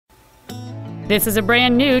This is a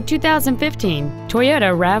brand new 2015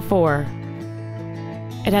 Toyota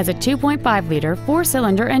RAV4. It has a 2.5-liter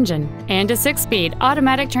four-cylinder engine and a 6-speed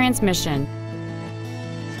automatic transmission.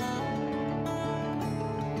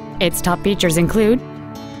 Its top features include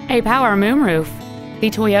a power moonroof, the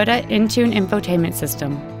Toyota Entune infotainment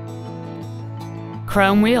system,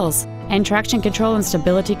 chrome wheels, and traction control and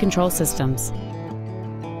stability control systems.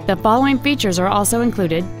 The following features are also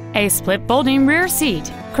included: a split folding rear seat,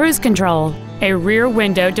 cruise control, a rear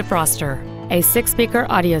window defroster, a 6-speaker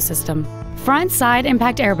audio system, front side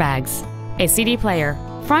impact airbags, a CD player,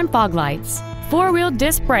 front fog lights, 4-wheel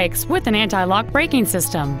disc brakes with an anti-lock braking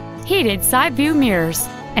system, heated side view mirrors,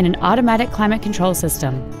 and an automatic climate control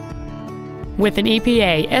system. With an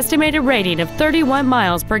EPA estimated rating of 31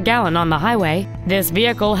 miles per gallon on the highway, this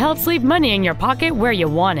vehicle helps leave money in your pocket where you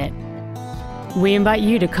want it. We invite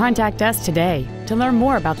you to contact us today to learn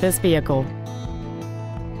more about this vehicle.